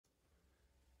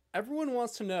Everyone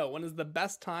wants to know when is the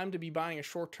best time to be buying a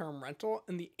short term rental,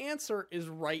 and the answer is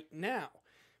right now.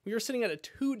 We are sitting at a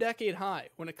 2 decade high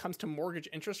when it comes to mortgage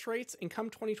interest rates, and come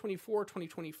 2024,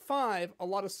 2025, a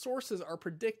lot of sources are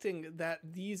predicting that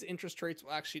these interest rates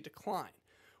will actually decline.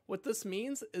 What this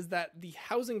means is that the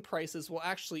housing prices will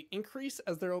actually increase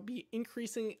as there will be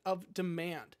increasing of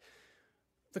demand.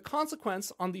 The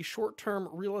consequence on the short term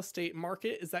real estate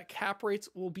market is that cap rates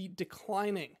will be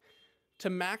declining. To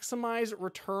maximize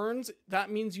returns, that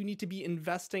means you need to be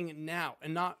investing now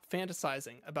and not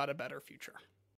fantasizing about a better future.